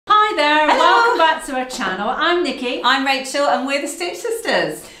there, Hello. welcome back to our channel. I'm Nikki. I'm Rachel and we're the Stitch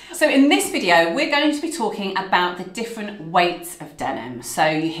Sisters. So in this video we're going to be talking about the different weights of denim. So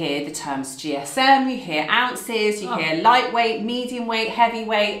you hear the terms GSM, you hear ounces, you hear lightweight, medium weight,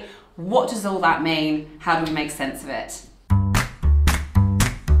 heavyweight. What does all that mean? How do we make sense of it?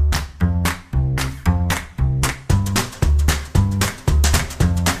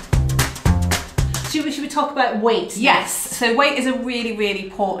 Should we talk about weight? Yes, so weight is a really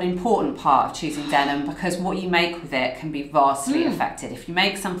important part of choosing denim because what you make with it can be vastly affected. If you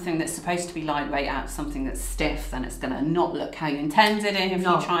make something that's supposed to be lightweight out of something that's stiff, then it's going to not look how you intended. And if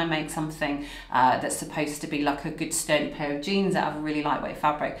you try and make something that's supposed to be like a good sturdy pair of jeans out of a really lightweight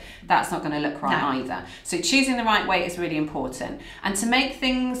fabric, that's not going to look right either. So choosing the right weight is really important. And to make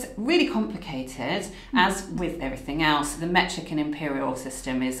things really complicated, as with everything else, the metric and imperial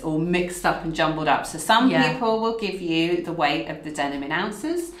system is all mixed up and jumbled up. So some people will give you the weight of the denim in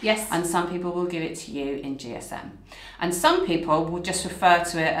ounces, and some people will give it to you in GSM. And some people will just refer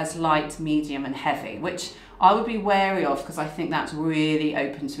to it as light, medium and heavy, which I would be wary of because I think that's really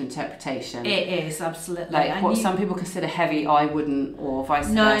open to interpretation. It is, absolutely. Like what some people consider heavy, I wouldn't, or vice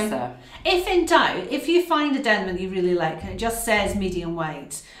versa. If in doubt, if you find a denim that you really like and it just says medium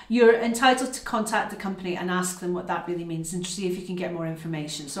weight, you're entitled to contact the company and ask them what that really means and see if you can get more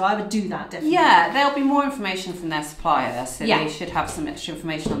information. So I would do that, definitely. Yeah, there'll be more information from their supplier, so they should have some extra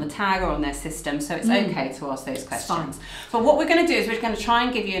information on the tag or on their system, so it's okay to ask those questions. But what we're going to do is we're going to try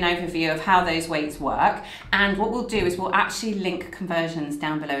and give you an overview of how those weights work, and what we'll do is we'll actually link conversions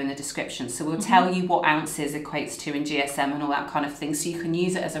down below in the description, so we'll tell you what ounces equates to in GSM and all that kind of thing, so you can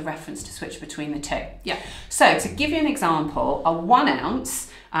use it as a reference to switch between the two. Yeah. So to give you an example, a 1 ounce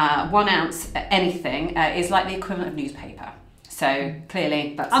anything is like the equivalent of newspaper. So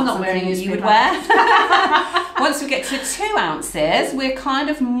clearly that's I'm not not wearing something you would wear. Once we get to 2 ounces, we're kind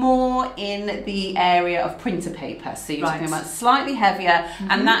of more in the area of printer paper. So you're talking about slightly heavier,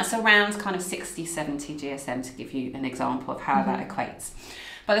 and that's around kind of 60, 70 GSM to give you an example of how that equates.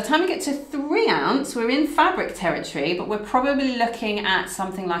 By the time we get to 3 ounce, we're in fabric territory, but we're probably looking at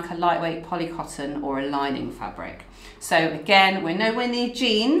something like a lightweight polycotton or a lining fabric. So again, we're nowhere near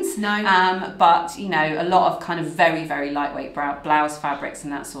jeans, but you know, a lot of kind of very lightweight blouse fabrics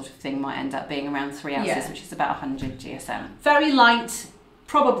and that sort of thing might end up being around 3 ounces, which is about 100 GSM. Very light,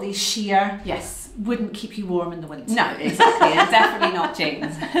 probably sheer. Yes. Wouldn't keep you warm in the winter. No, exactly, and definitely not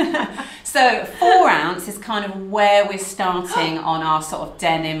jeans. So 4 ounce is kind of where we're starting on our sort of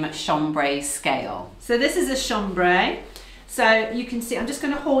denim chambray scale. So this is a chambray. So you can see, I'm just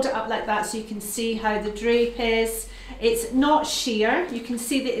going to hold it up like that so you can see how the drape is. It's not sheer. You can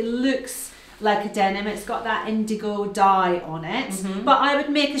see that it looks like a denim. It's got that indigo dye on it. But I would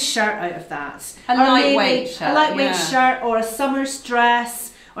make a shirt out of that. A lightweight shirt. A lightweight shirt or a summer's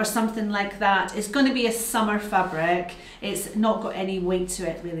dress or something like that. It's going to be a summer fabric. It's not got any weight to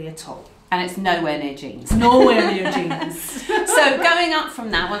it really at all. And it's nowhere near jeans. Nowhere near jeans. So going up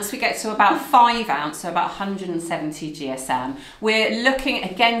from that, once we get to about 5 ounce, so about 170 GSM, we're looking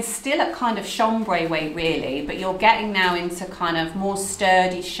again still at kind of chambray weight really, but you're getting now into kind of more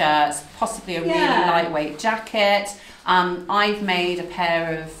sturdy shirts, possibly a really lightweight jacket. I've made a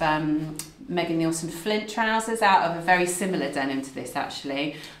pair of Megan Nielsen Flint trousers out of a very similar denim to this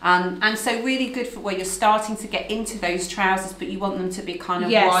actually, and so really good for where you're starting to get into those trousers but you want them to be kind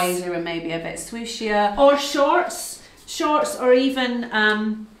of wider and maybe a bit swooshier. Or shorts or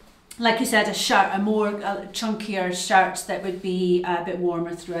even like you said, a shirt, a more chunkier shirt that would be a bit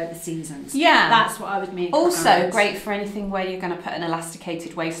warmer throughout the seasons. Yeah, that's what I would make. Also great for anything where you're going to put an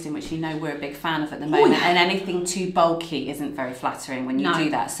elasticated waist in, which you know we're a big fan of at the moment, and anything too bulky isn't very flattering when you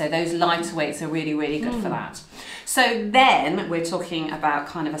do that. So those lighter weights are really good for that. So then we're talking about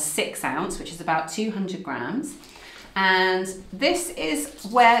kind of a 6 ounce, which is about 200 grams. And this is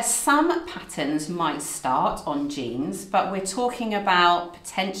where some patterns might start on jeans, but we're talking about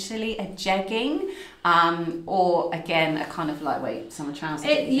potentially a jegging or again a kind of lightweight summer trouser.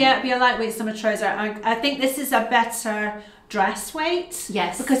 Yeah, it'd be a lightweight summer trouser. I think this is a better dress weight,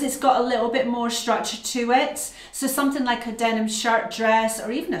 because it's got a little bit more structure to it. So something like a denim shirt dress or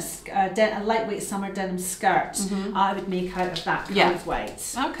even a lightweight summer denim skirt, I would make out of that kind of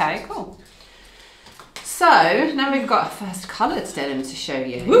weight. Okay, cool. So now we've got a first coloured denim to show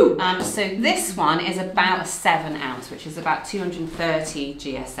you. So this one is about a 7 ounce, which is about 230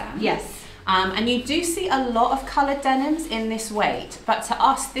 GSM. Yes. And you do see a lot of coloured denims in this weight, but to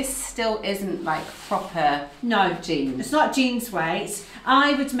us this still isn't like proper jeans. It's not jeans weight.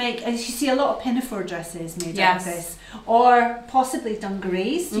 I would make, as you see, a lot of pinafore dresses made out of this, or possibly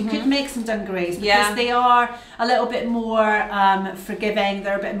dungarees. You could make some dungarees because they are a little bit more forgiving,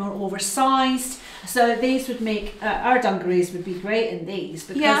 they're a bit more oversized. So these would make our dungarees would be great in these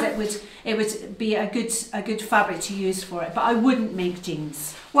because it would be a good fabric to use for it. But I wouldn't make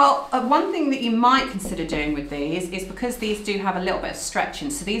jeans. Well, one thing that you might consider doing with these is because these do have a little bit of stretching.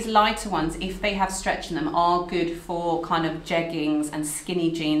 So these lighter ones, if they have stretch in them, are good for kind of jeggings and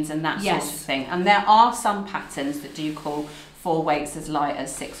skinny jeans and that sort of thing. And there are some patterns that do call for weights as light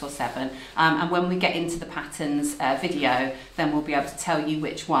as 6 or 7, and when we get into the patterns video, then we'll be able to tell you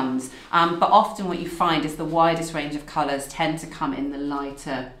which ones. But often what you find is the widest range of colours tend to come in the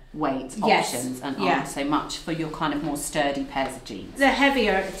lighter weight options and aren't so much for your kind of more sturdy pairs of jeans. The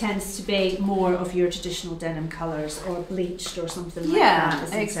heavier tends to be more of your traditional denim colours or bleached or something like that.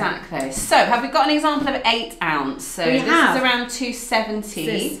 Yeah, exactly. So have we got an example of 8 ounce? So this is around 270.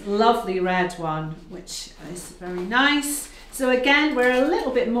 This lovely red one, which is very nice. So again, we're a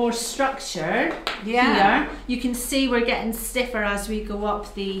little bit more structured here. You can see we're getting stiffer as we go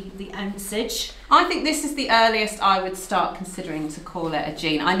up the ounceage. I think this is the earliest I would start considering to call it a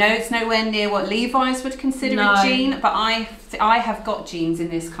jean. I know it's nowhere near what Levi's would consider a jean, but I have got jeans in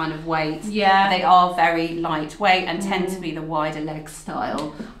this kind of weight. Yeah. They are very lightweight and tend to be the wider leg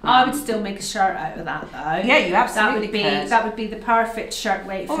style. I would still make a shirt out of that though. Yeah, you absolutely could. That would be the perfect shirt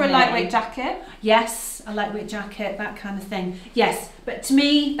weight for me. Or a lightweight jacket. Yes, a lightweight jacket, that kind of thing. Yes, but to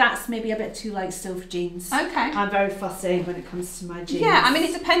me, that's maybe a bit too light still for jeans. Okay. I'm very fussy when it comes to my jeans. Yeah, I mean,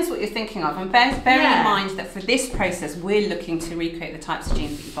 it depends what you're thinking of. And bearing in mind that for this process, we're looking to recreate the types of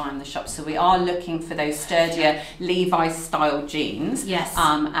jeans that you buy in the shop. So we are looking for those sturdier Levi's style jeans. Yes.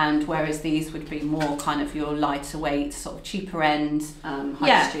 And whereas these would be more kind of your lighter weight, sort of cheaper end,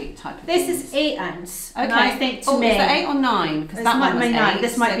 high street type of This jeans. is 8 ounce. Okay. And I think to me... is that 8 or 9? Because that one was 8.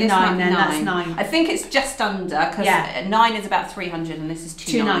 This might be 9 then, that's 9. I think it's just under, because 9 is about 300 and this is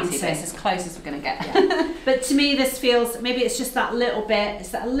 290. But it's as close as we're going to get. Yeah. But to me this feels, maybe it's just that little bit, it's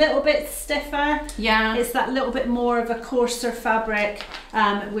that little bit stiffer. Yeah. It's that little bit more of a coarser fabric,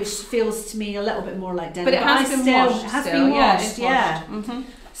 which feels to me a little bit more like denim. But it has been washed. It has been washed, yeah. Mm-hmm.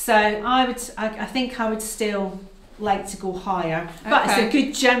 So I think I would still like to go higher, but it's a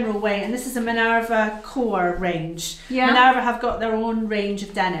good general weight, and this is a Minerva core range. Minerva have got their own range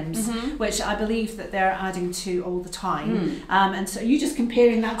of denims, which I believe that they're adding to all the time. And so are you just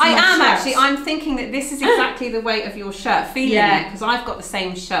comparing that to my shirts? Actually, I'm thinking that this is exactly the weight of your shirt, feeling it, because I've got the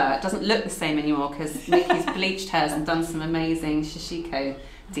same shirt. It doesn't look the same anymore because Nikki's bleached hers and done some amazing shishiko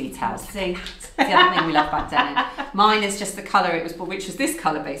details. See, the other thing we love about denim. Mine is just the colour it was, which was this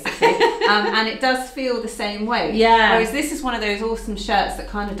colour basically, and it does feel the same way. Yeah. Whereas this is one of those awesome shirts that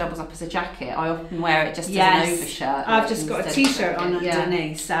kind of doubles up as a jacket. I often wear it just as an overshirt. I've just got a t-shirt on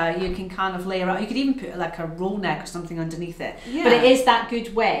underneath, so you can kind of layer up. You could even put like a roll neck or something underneath it. Yeah. But it is that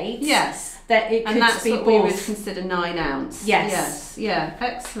good weight. Yes. That it could and that's be what we would consider 9 ounce. Yes. Yeah.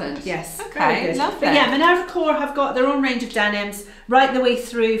 Excellent. Yes. Okay. Love it. But yeah, Minerva Core have got their own range of denims right the way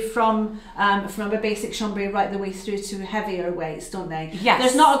through from a basic chambray right the way through to heavier weights, don't they? Yes.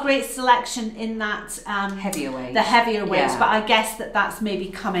 There's not a great selection in that heavier weight. The heavier weights, but I guess that's maybe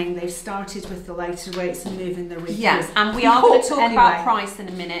coming. They've started with the lighter weights and moving their way through. Yes, and we are going to talk about price in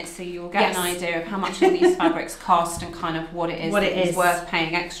a minute, so you'll get an idea of how much all these fabrics cost and kind of what it is worth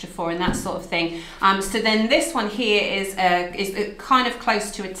paying extra for and that sort of thing. So then this one here is kind of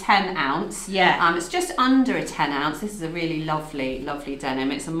close to a 10 ounce. Yeah. It's just under a 10 ounce. This is a really lovely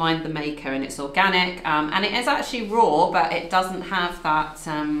denim. It's a Mind the Maker and it's organic, and it is actually raw, but it doesn't have that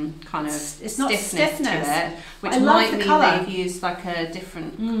kind of stiffness to it, which might mean they've used like a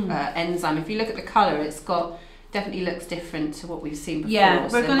different enzyme. If you look at the colour, it's got definitely looks different to what we've seen before. Yeah,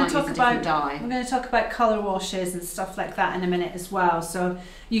 we're going to talk about colour washes and stuff like that in a minute as well. So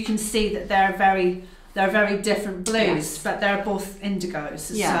you can see that they're very different blues, but they're both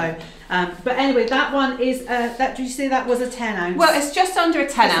indigos. Yeah. So, but anyway, that one is did you say that was a 10 ounce? Well, it's just under a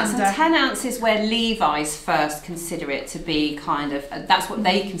 10 ounce. And 10 ounce is where Levi's first consider it to be kind of, that's what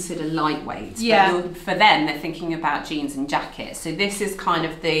they consider lightweight. Yeah. But for them, they're thinking about jeans and jackets. So this is kind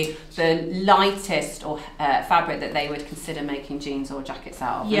of the lightest or fabric that they would consider making jeans or jackets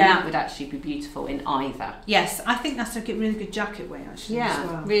out of. Yeah. And that would actually be beautiful in either. Yes, I think that's a really good jacket weight actually. Yeah, as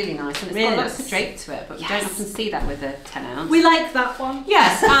well. Really nice. And it's got lots of drape to it, but we don't often see that with a 10 ounce. We like that one.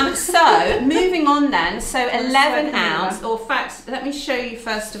 Yes. So moving on then, so 11 ounce, or in fact, let me show you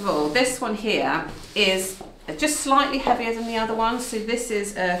first of all. This one here is just slightly heavier than the other one. So this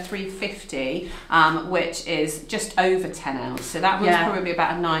is a 350, which is just over 10 ounce. So that one's probably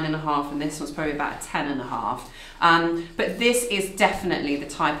about a 9.5, and this one's probably about a 10.5. But this is definitely the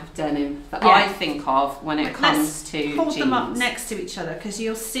type of denim that I think of when it comes to jeans. Hold them up next to each other, because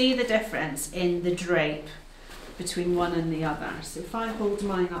you'll see the difference in the drape between one and the other. So if I hold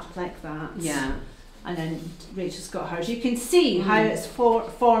mine up like that, and then Rachel's got hers, you can see how it's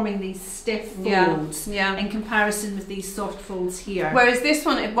forming these stiff folds in comparison with these soft folds here. Whereas this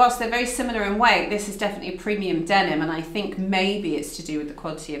one, whilst they're very similar in weight, this is definitely a premium denim, and I think maybe it's to do with the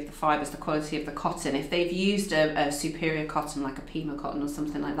quality of the fibres, the quality of the cotton. If they've used a superior cotton like a Pima cotton or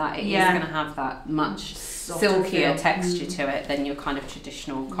something like that, it is going to have that much silkier texture to it than your kind of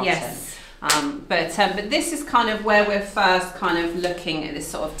traditional cotton. Yes. But this is kind of where we're first kind of looking at this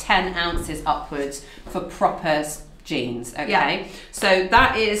sort of 10 ounces upwards for proper jeans, okay? So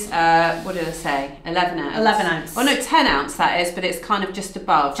that is, what did I say, 11 ounce? 11 ounce. Oh no, 10 ounce that is, but it's kind of just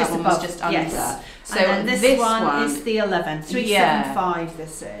above. Just that above, one was just under. So and then this one is the 11, 375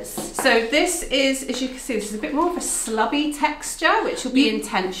 this is. So this is, as you can see, this is a bit more of a slubby texture, which will be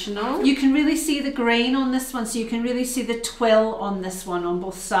intentional. You can really see the grain on this one, so you can really see the twill on this one on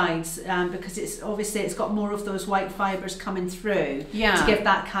both sides, because it's obviously it's got more of those white fibres coming through to give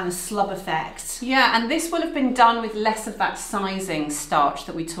that kind of slub effect. Yeah, and this will have been done with less of that sizing starch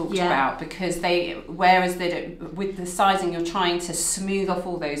that we talked about, because whereas with the sizing you're trying to smooth off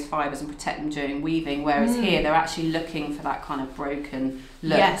all those fibres and protect them during weaving, whereas here they're actually looking for that kind of broken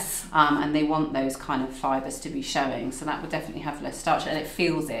look, and they want those kind of fibres to be showing, so that would definitely have less starch, and it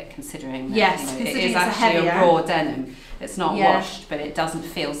feels it, considering that, it is actually a raw denim. It's not washed, but it doesn't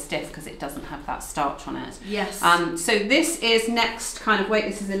feel stiff because it doesn't have that starch on it. Yes. So this is next kind of weight.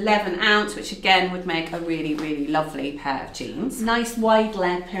 This is 11 ounce, which again would make a really, really lovely pair of jeans. Nice wide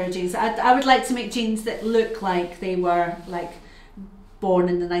leg pair of jeans. I would like to make jeans that look like they were like born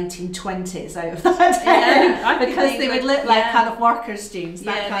in the 1920s out of that because they would look like kind of workers' jeans.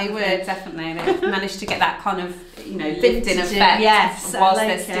 They would definitely. They managed to get that kind of lived-in effect whilst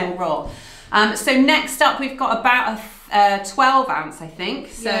they're still raw. So next up we've got about a 12 ounce, I think.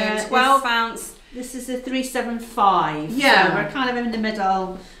 So 12 ounce. This is a 375. Yeah, so we're kind of in the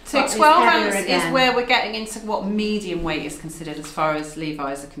middle. So 12 ounce is where we're getting into what medium weight is considered as far as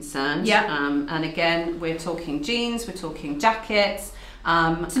Levi's are concerned. And again, we're talking jeans, we're talking jackets.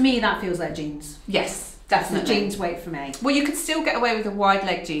 To me, that feels like jeans. Yes, definitely. It's a jeans weight for me. Well, you could still get away with a wide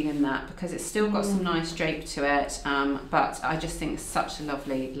leg jean in that because it's still got some nice drape to it. But I just think it's such a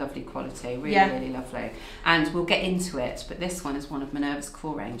lovely, lovely quality. Really, really lovely. And we'll get into it. But this one is one of Minerva's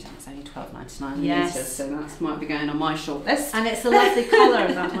core range, and it's only $12.99 a metre, so that might be going on my short list. And it's a lovely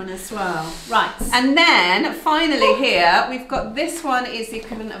colour, that one as well. Right. And then finally here we've got this one is the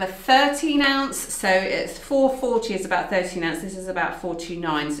equivalent of a 13 ounce. So it's 440 is about 13 ounce. This is about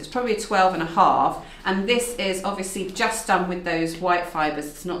 429, so it's probably a 12.5. And this is obviously just done with those white fibres.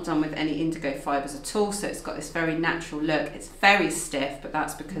 It's not done with any indigo fibres at all. So it's got this very natural look. It's very stiff, but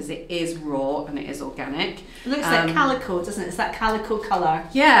that's because it is raw and it is organic. It looks like calico, doesn't it? It's that calico colour.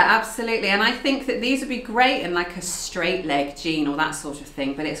 Yeah, absolutely. And I think that these would be great in like a straight leg jean or that sort of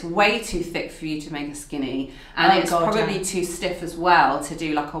thing, but it's way too thick for you to make a skinny. And it's probably too stiff as well to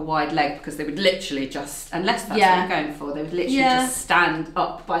do like a wide leg, because they would literally just, unless that's what you're going for, they would literally just stand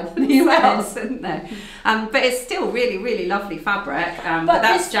up by themselves, wouldn't they? But it's still really, really lovely fabric. But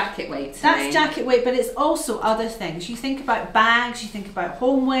that's jacket weight to me. That's jacket weight, but it's also other things. You think about bags, you think about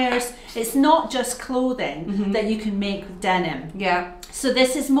homewares. It's not just clothing that you can make with denim. Yeah. So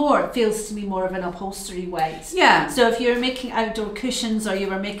this is more, it feels to me more of an upholstery weight. Yeah. So if you're making outdoor cushions, or you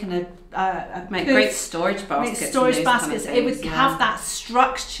were making make great storage baskets. Storage baskets. It would have that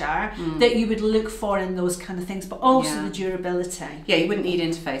structure that you would look for in those kind of things, but also the durability. Yeah, you wouldn't need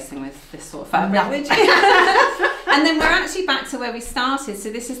interfacing with this sort of fabric, would you? And then we're actually back to where we started. So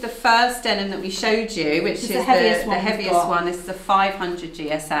this is the first denim that we showed you, which is the heaviest one. This is a 500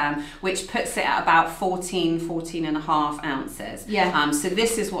 GSM, which puts it at about 14.5 ounces. Yeah. So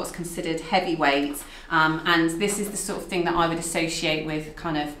this is what's considered heavyweight. And this is the sort of thing that I would associate with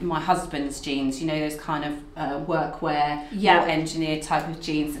kind of my husband's jeans, you know, those kind of workwear or engineered type of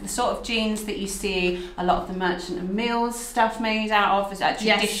jeans. The sort of jeans that you see a lot of the Merchant and Mills stuff made out of is that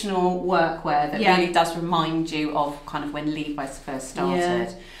traditional workwear that really does remind you of kind of when Levi's first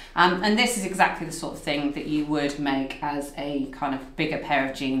started. And this is exactly the sort of thing that you would make as a kind of bigger pair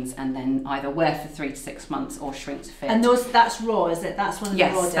of jeans and then either wear for 3 to 6 months or shrink to fit. And that's raw, is it? That's one of the raw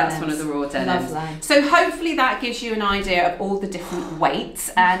denims? Yes, that's one of the raw denims. Lovely. So hopefully that gives you an idea of all the different weights,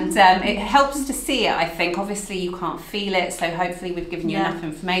 and it helps to see it, I think. Obviously you can't feel it, so hopefully we've given you enough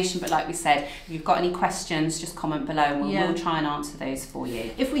information, but like we said, if you've got any questions, just comment below and we'll try and answer those for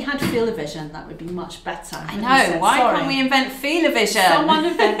you. If we had feel-o-vision, that would be much better. I know, why can't we invent feel-o-vision? Someone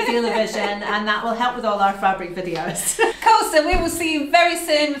invent feel-o-vision, and that will help with all our fabric videos. Cool, so we will see you very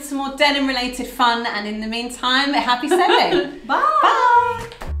soon with some more denim related fun, and in the meantime, happy sewing. Bye!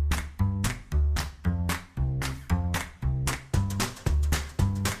 Bye!